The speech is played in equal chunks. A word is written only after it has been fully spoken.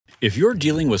If you're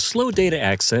dealing with slow data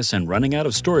access and running out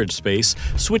of storage space,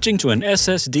 switching to an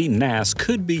SSD NAS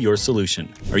could be your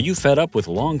solution. Are you fed up with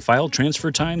long file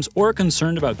transfer times or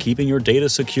concerned about keeping your data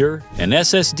secure? An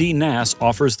SSD NAS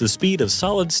offers the speed of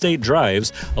solid-state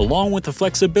drives along with the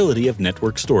flexibility of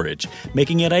network storage,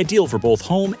 making it ideal for both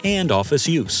home and office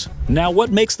use. Now, what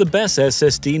makes the best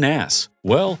SSD NAS?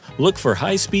 Well, look for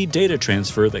high-speed data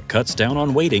transfer that cuts down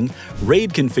on waiting,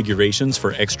 RAID configurations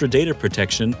for extra data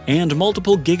protection, and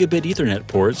multiple Gigabit Ethernet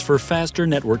ports for faster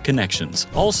network connections.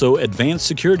 Also, advanced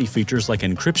security features like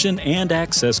encryption and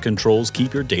access controls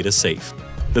keep your data safe.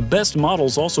 The best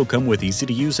models also come with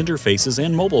easy-to-use interfaces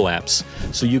and mobile apps,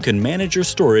 so you can manage your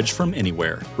storage from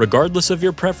anywhere. Regardless of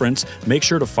your preference, make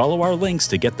sure to follow our links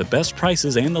to get the best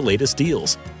prices and the latest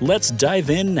deals. Let's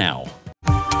dive in now.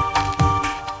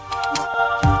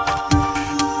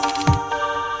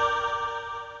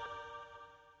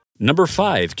 Number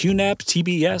 5. QNAP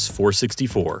TBS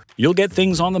 464. You'll get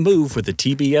things on the move with the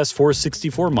TBS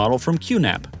 464 model from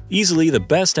QNAP. Easily the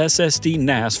best SSD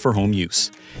NAS for home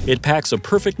use. It packs a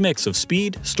perfect mix of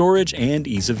speed, storage, and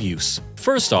ease of use.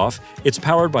 First off, it's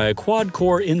powered by a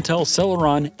quad-core Intel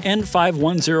Celeron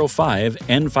N5105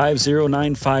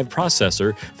 N5095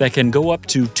 processor that can go up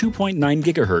to 2.9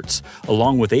 GHz,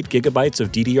 along with 8 GB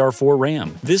of DDR4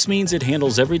 RAM. This means it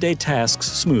handles everyday tasks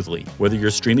smoothly, whether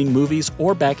you're streaming movies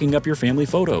or backing up your family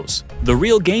photos. The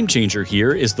real game changer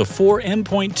here is the 4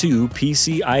 M.2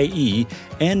 PCIe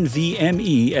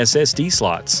NVMe SSD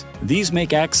slots. These make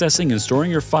accessing and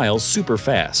storing your files super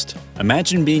fast.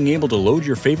 Imagine being able to load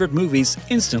your favorite movies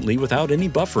instantly without any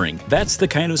buffering. That's the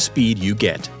kind of speed you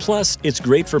get. Plus, it's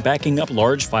great for backing up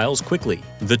large files quickly.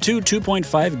 The two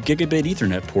 2.5 Gigabit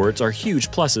Ethernet ports are huge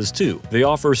pluses too. They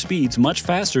offer speeds much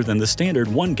faster than the standard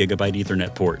 1 GB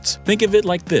Ethernet ports. Think of it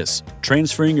like this: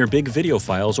 transferring your big video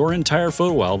files or entire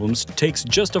photo albums takes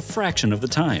just a fraction of the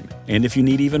time. And if you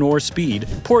need even more speed,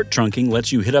 port trunking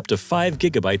lets you hit up to 5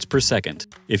 GB per second.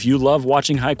 If you love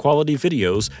watching high-quality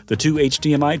videos, the two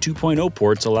HDMI 2.0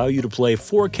 ports allow you to play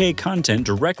 4K content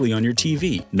directly on your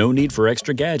TV. No need for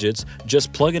extra gadgets,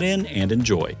 just plug it in and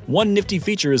enjoy. One nifty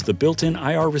feature is the built-in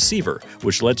IR receiver,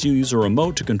 which lets you use a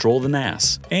remote to control the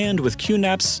NAS. And with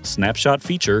QNAP's snapshot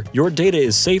feature, your data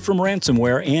is safe from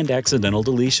ransomware and accidental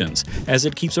deletions, as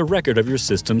it keeps a record of your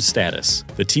system's status.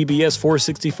 The TBS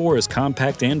 464 is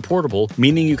compact and portable,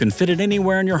 meaning you can fit it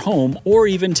anywhere in your home or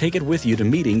even take it with you to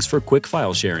meetings for quick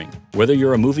file sharing. Whether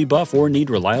you're a movie buff or need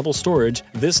reliable storage,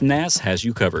 this NAS has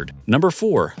you covered. Number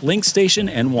 4. LinkStation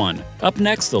N1. Up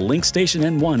next, the LinkStation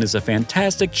N1 is a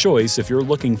fantastic choice if you're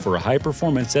looking for a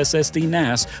high-performance SSD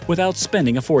NAS without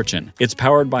spending a fortune. It's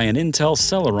powered by an Intel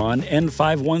Celeron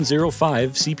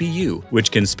N5105 CPU, which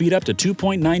can speed up to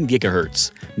 2.9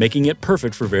 GHz, making it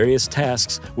perfect for various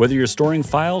tasks, whether you're storing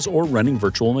files or running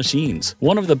virtual machines.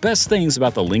 One of the best things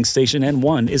about the LinkStation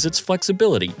N1 is its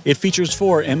flexibility. It features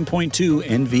 4 M.2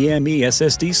 NVMe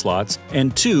SSD slots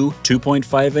and two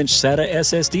 2.5-inch SATA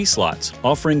SSD slots,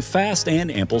 offering fast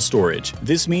and ample storage.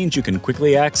 This means you can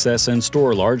quickly access and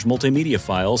store large multimedia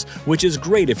files, which is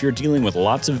great if you're dealing with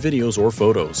lots of videos or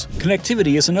photos.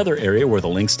 Connectivity is another area where the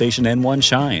LinkStation N1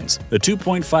 shines. The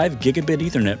 2.5 Gigabit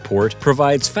Ethernet port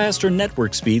provides faster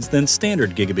network speeds than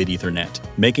standard Gigabit Ethernet,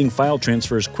 making file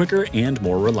transfers quicker and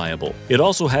more reliable. It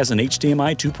also has an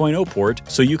HDMI 2.0 port,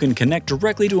 so you can connect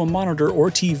directly to a monitor or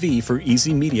TV for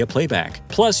easy media playback,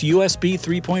 plus USB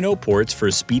 3.0 ports for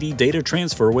speedy data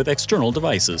transfer with external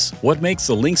devices. What makes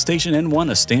the LinkStation N1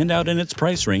 a standout in its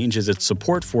price range is its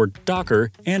support for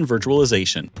Docker and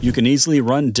virtualization. You can easily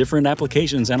run different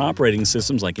applications and operating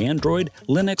systems like Android,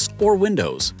 Linux, or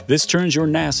Windows. This turns your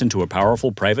NAS into a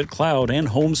powerful private cloud and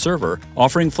home server,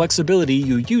 offering flexibility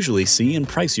you usually see in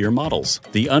pricier models.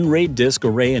 The unRAID disk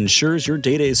array ensures your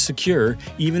data is secure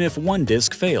even if one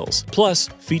disk fails. Plus,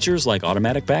 features like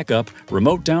automatic backup,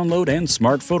 remote download, and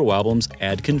smart photo albums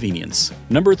add convenience.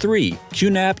 Number 3.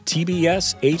 QNAP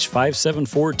TBS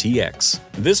H574TX.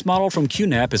 This model from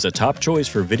QNAP is a top choice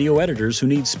for video editors who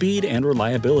need speed and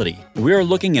reliability. We are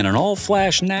looking at an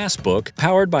all-flash NAS book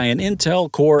powered by an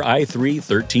Intel Core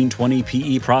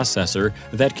i3-1320PE processor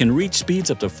that can reach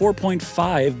speeds up to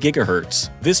 4.5 GHz.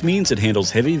 This means it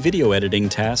handles heavy video editing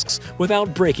tasks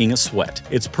without breaking a sweat.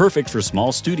 It's perfect for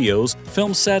small studios,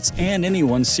 film sets, and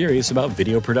anyone serious about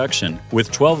video production.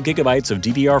 With 12 GB of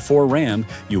DDR4 RAM,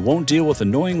 you won't deal with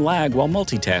annoying lag while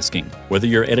multitasking. Whether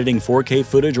you're editing 4K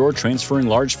footage or transferring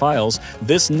large files,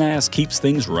 this NAS keeps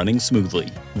things running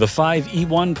smoothly. The 5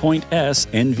 E1.S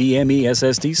NVMe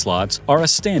SSD slots are a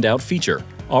standout feature,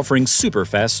 offering super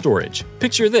fast storage.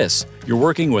 Picture this: you're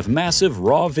working with massive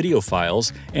raw video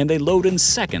files and they load in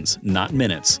seconds, not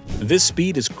minutes. This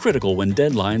speed is critical when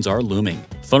deadlines are looming.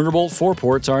 Thunderbolt 4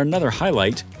 ports are another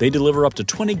highlight. They deliver up to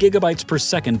 20 gigabytes per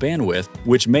second bandwidth,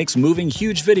 which makes moving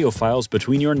huge video files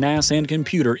between your NAS and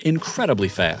computer incredibly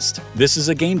fast. This is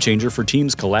a game changer for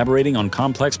teams collaborating on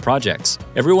complex projects.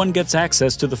 Everyone gets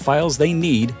access to the files they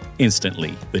need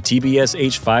instantly. The TBS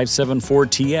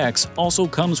H574TX also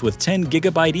comes with 10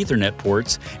 Gigabit Ethernet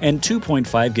ports and 2.5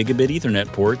 Gigabit Ethernet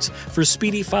ports for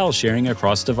speedy file sharing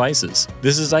across devices.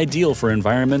 This is ideal for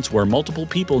environments where multiple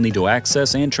people need to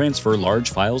access and transfer large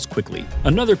files quickly.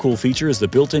 Another cool feature is the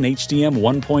built-in HDMI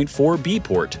 1.4b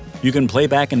port. You can play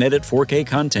back and edit 4K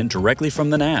content directly from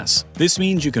the NAS. This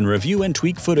means you can review and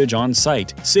tweak footage on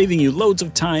site, saving you loads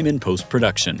of time in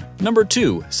post-production. Number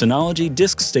 2. Synology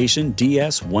DiskStation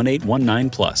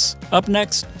DS1819 Plus. Up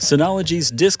next,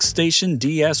 Synology's DiskStation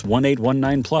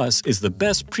DS1819 Plus is the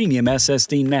best premium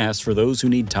SSD NAS for those who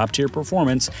need top-tier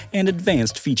performance and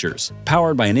advanced features.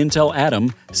 Powered by an Intel Atom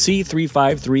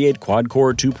C3538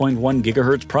 quad-core 2.1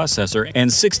 GHz processor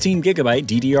and 16 GB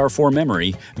DDR4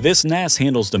 memory, this NAS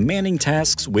handles demanding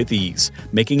tasks with ease,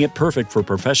 making it perfect for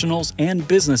professionals and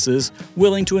businesses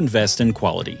willing to invest in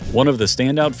quality. One of the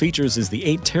standout features is the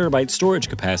 8 TB storage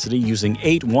capacity using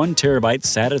 8 1 TB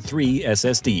SATA 3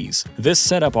 SSDs. This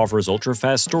setup offers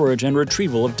ultra-fast storage and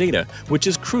retrieval of data, which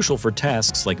is crucial for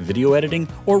tasks like video editing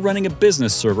or running a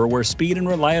business server where speed and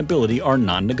reliability are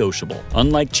non-negotiable.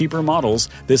 Unlike cheaper models,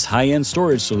 this high-end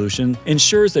storage solution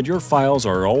ensures that your files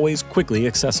are always quickly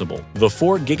accessible. The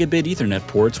 4 Gigabit Ethernet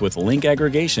ports with link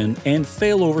aggregation and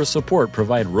failover support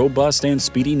provide robust and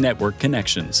speedy network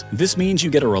connections. This means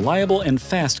you get a reliable and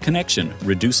fast connection,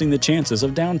 reducing the chances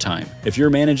of downtime. If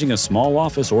you're managing a small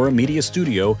office or a media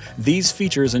studio, these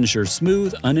features ensure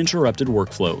smooth, uninterrupted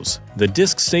workflows. The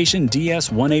DiskStation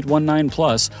DS1819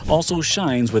 Plus also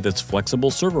shines with its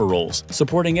flexible server roles,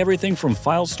 supporting everything from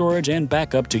file storage and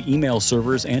backup to email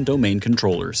servers and domain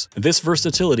controllers. This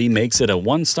versatility makes it a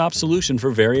one-stop solution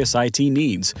for various IT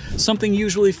needs, something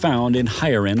usually found in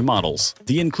higher-end models.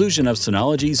 The inclusion of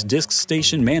Synology's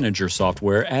DiskStation Manager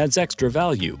software adds extra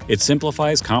value. It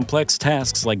simplifies complex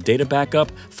tasks like data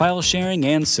backup, file sharing,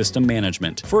 and system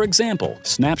management. For example,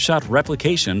 snapshot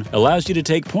replication allows you to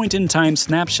take point-in-time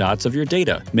snapshots of your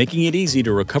data, making it easy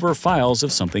to recover files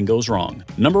if something goes wrong.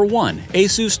 Number 1.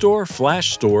 ASUSTore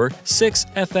Flash Store 6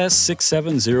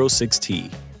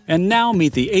 FS6706T. And now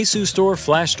meet the ASUSTore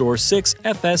FlashStore 6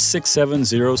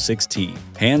 FS6706T.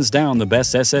 Hands down the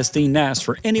best SSD NAS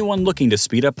for anyone looking to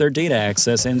speed up their data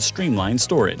access and streamline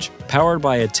storage. Powered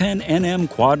by a 10nm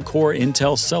quad-core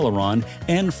Intel Celeron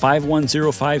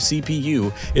N5105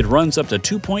 CPU, it runs up to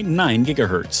 2.9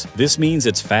 GHz. This means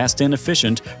it's fast and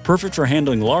efficient, perfect for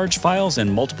handling large files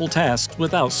and multiple tasks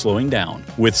without slowing down.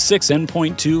 With 6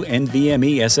 N.2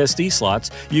 NVMe SSD slots,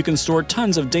 you can store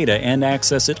tons of data and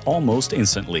access it almost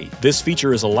instantly. This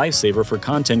feature is a lifesaver for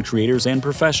content creators and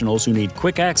professionals who need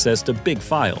quick access to big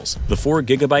files. The 4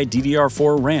 GB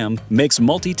DDR4 RAM makes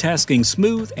multitasking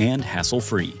smooth and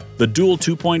hassle-free. The dual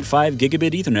 2.5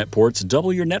 Gigabit Ethernet ports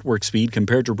double your network speed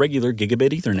compared to regular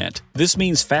Gigabit Ethernet. This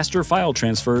means faster file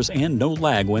transfers and no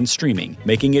lag when streaming,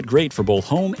 making it great for both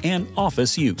home and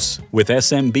office use. With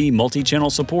SMB multi-channel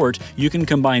support, you can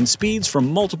combine speeds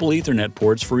from multiple Ethernet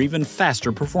ports for even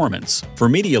faster performance. For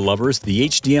media lovers, the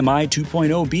HDMI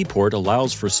 2.0b port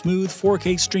allows for smooth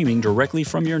 4K streaming directly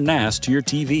from your NAS to your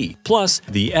TV. Plus,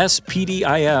 the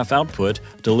SPDIF output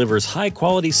delivers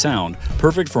high-quality sound,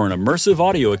 perfect for an immersive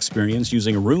audio experience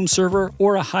using a room server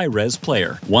or a high-res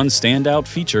player. One standout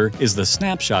feature is the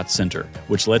Snapshot Center,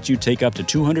 which lets you take up to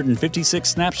 256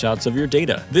 snapshots of your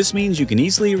data. This means you can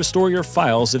easily restore your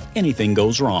files if anything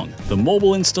goes wrong. The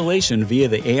mobile installation via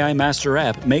the AI Master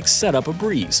app makes setup a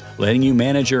breeze, letting you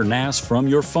manage your NAS from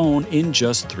your phone in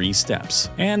just 3 steps.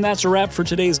 And that's a wrap for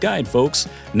today's guide, folks.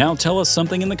 Now tell us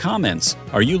something in the comments.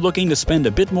 Are you looking to spend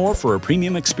a bit more for a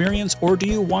premium experience, or do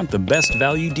you want the best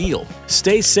value deal?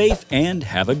 Stay safe and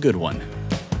have a good one.